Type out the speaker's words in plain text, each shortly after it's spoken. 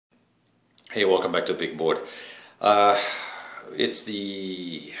Hey, welcome back to the big board. It's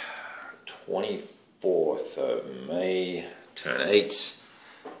the 24th of May, turn 8.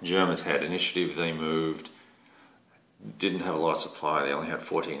 Germans had initiative, they moved, didn't have a lot of supply, they only had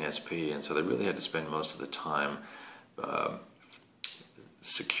 14 SP, and so they really had to spend most of the time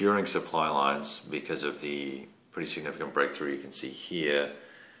securing supply lines because of the pretty significant breakthrough you can see here,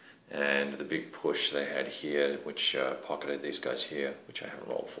 and the big push they had here, which pocketed these guys here, which I haven't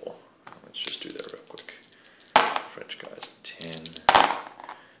rolled for. Let's just do that real quick. French guys,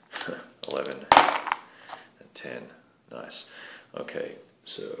 10, 11, and 10. Nice. Okay,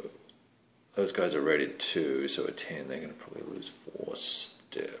 so those guys are rated 2, so at 10 they're going to probably lose 4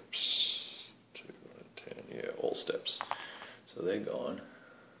 steps. 2 and 10, yeah, all steps. So they're gone.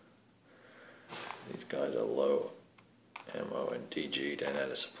 These guys are low ammo and DG'd and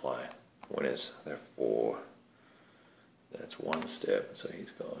out of supply. Winners, they're 4. That's 1 step, so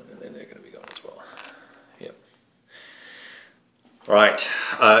he's gone, and then they're going to be gone as well. Yep. Right,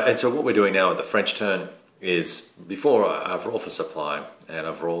 and so what we're doing now at the French turn is, before I've rolled for supply, and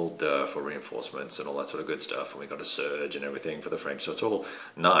I've rolled for reinforcements and all that sort of good stuff, and we got a surge and everything for the French, so it's all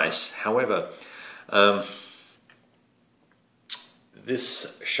nice. However,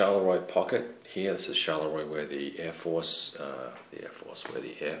 this Charleroi pocket here, this is Charleroi where the Air Force, where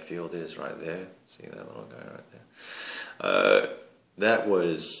the airfield is right there. See that little guy right there? That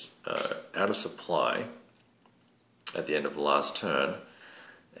was out of supply at the end of the last turn,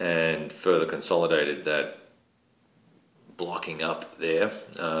 and further consolidated that blocking up there.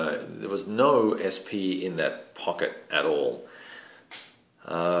 There was no SP in that pocket at all.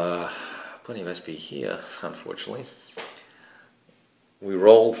 Plenty of SP here, unfortunately. We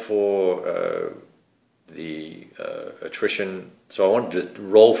rolled for the attrition, so I wanted to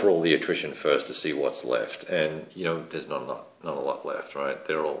roll for all the attrition first to see what's left, and you know, there's not a lot left, right?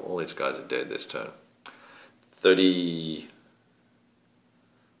 They're all these guys are dead this turn.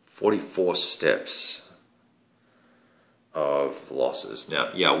 44 steps of losses.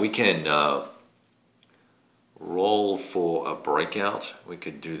 Now, yeah, we can roll for a breakout. We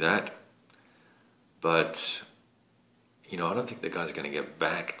could do that, but you know, I don't think the guy's going to get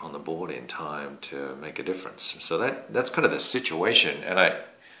back on the board in time to make a difference. So that's kind of the situation, and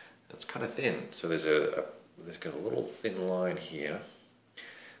it's kind of thin. So there's got a little thin line here.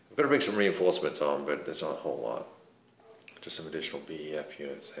 I've got to bring some reinforcements on, but there's not a whole lot. Just some additional BEF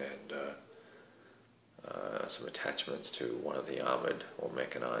units and some attachments to one of the armored or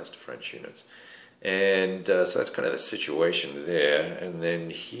mechanized French units. And so that's kind of the situation there. And then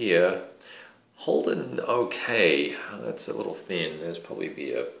here, holding okay. That's a little thin. There's probably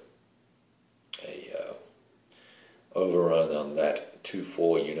be a overrun on that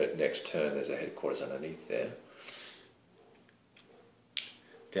 2-4 unit next turn. There's a headquarters underneath there.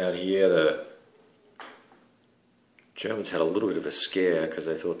 Down here, the Germans had a little bit of a scare because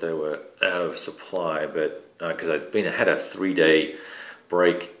they thought they were out of supply, but because I had a 3-day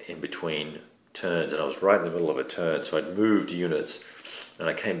break in between turns, and I was right in the middle of a turn, so I'd moved units. And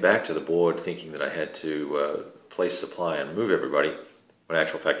I came back to the board thinking that I had to place supply and move everybody, when in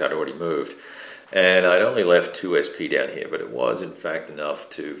actual fact I'd already moved. And I'd only left 2 SP down here, but it was in fact enough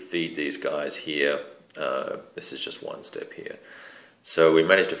to feed these guys here. This is just 1 step here. So we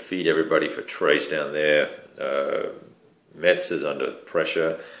managed to feed everybody for trace down there. Metz is under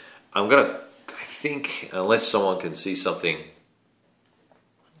pressure. I think, unless someone can see something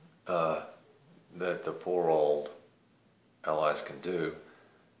that the poor old Allies can do,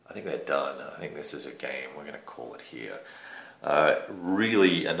 I think they're done. I think this is a game. We're going to call it here.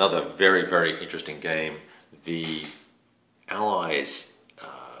 Really, another very, very interesting game. The Allies,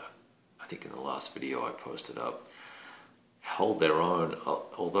 I think in the last video I posted up, held their own,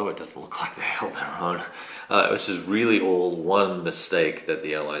 although it doesn't look like they held their own. This is really all one mistake that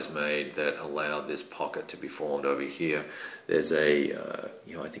the Allies made that allowed this pocket to be formed over here. There's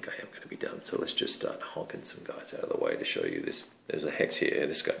I think I am going to be done, so let's just start honking some guys out of the way to show you this. There's a hex here,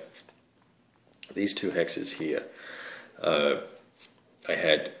 this guy. These 2 hexes here. I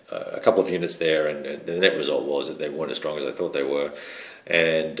had a couple of units there, and the net result was that they weren't as strong as I thought they were,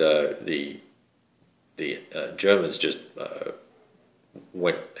 and the Germans just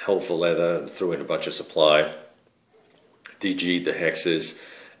went hell for leather and threw in a bunch of supply, DG'd the hexes,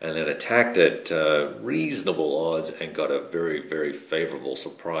 and then attacked at reasonable odds and got a very, very favorable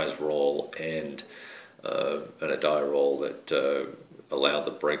surprise roll and a die roll that allowed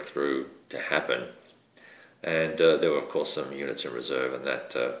the breakthrough to happen. And there were, of course, some units in reserve, and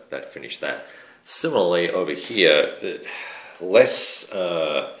that finished that. Similarly, over here, less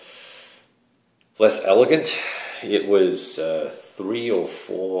elegant. It was 3 or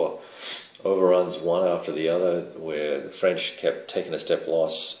 4 overruns one after the other, where the French kept taking a step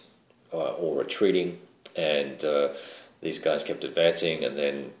loss or retreating, and these guys kept advancing, and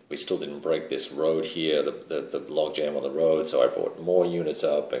then we still didn't break this road here, the log jam on the road, so I brought more units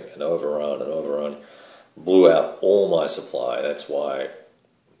up and overrun, blew out all my supply. That's why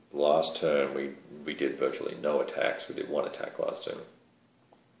last turn we did virtually no attacks. We did one attack last turn.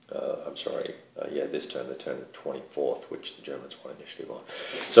 I'm sorry, this turn, the turn the 24th, which the Germans won initiative on.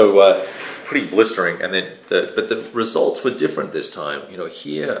 So pretty blistering, and then but the results were different this time. You know,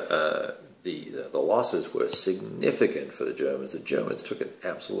 here the losses were significant for the Germans. The Germans took an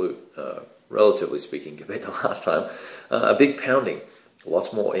absolute, relatively speaking, compared to last time, a big pounding.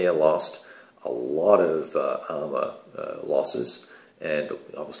 Lots more air lost, a lot of armor losses, and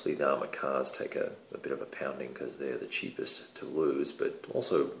obviously the armored cars take a bit of a pounding because they're the cheapest to lose, but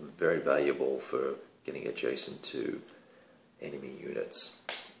also very valuable for getting adjacent to enemy units.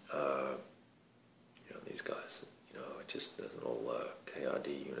 You know, these guys, you know, just there's all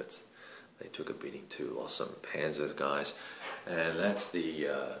KRD units. They took a beating too, lost some Panzers guys, and that's the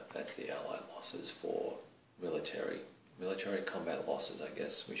Allied losses for military combat losses, I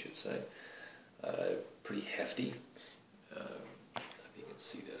guess we should say. Pretty hefty. If you can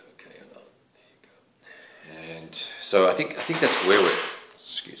see that okay or not. There you go. And so I think that's where we're.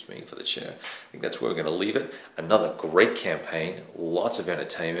 Excuse me for the chair. I think that's where we're going to leave it. Another great campaign, lots of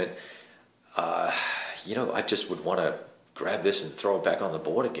entertainment. You know, I just would want to grab this and throw it back on the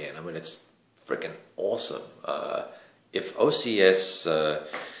board again. I mean, it's freaking awesome. If OCS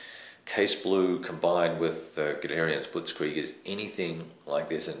Case Blue combined with Guderian's Blitzkrieg is anything like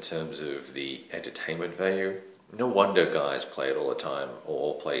this in terms of the entertainment value, no wonder guys play it all the time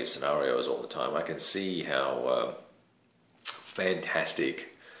or play scenarios all the time. I can see how fantastic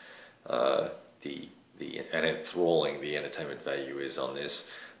and enthralling the entertainment value is on this.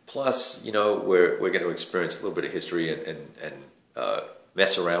 Plus, you know, we're going to experience a little bit of history and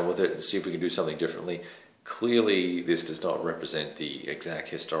mess around with it and see if we can do something differently. Clearly, this does not represent the exact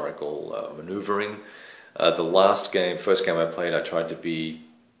historical maneuvering. The last game, first game I played, I tried to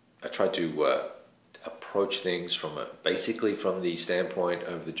approach things from basically from the standpoint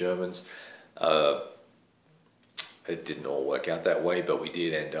of the Germans. It didn't all work out that way, but we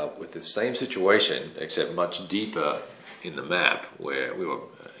did end up with the same situation, except much deeper in the map, where we were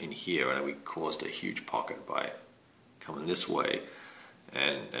in here, and we caused a huge pocket by coming this way,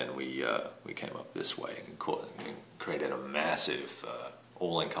 and we came up this way and created a massive,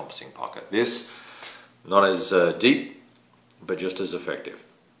 all-encompassing pocket. This, not as deep, but just as effective.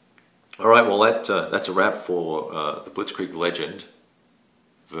 All right, well that's a wrap for the Blitzkrieg Legend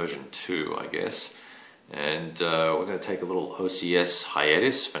version 2, I guess. And we're going to take a little OCS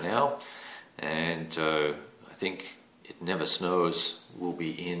hiatus for now, and I think It Never Snows will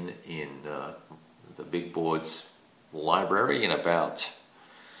be in the Big Boards library in about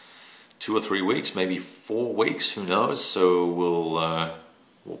 2 or 3 weeks, maybe 4 weeks, who knows. So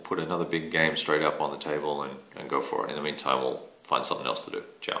we'll put another big game straight up on the table and go for it. In the meantime, we'll find something else to do.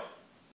 Ciao.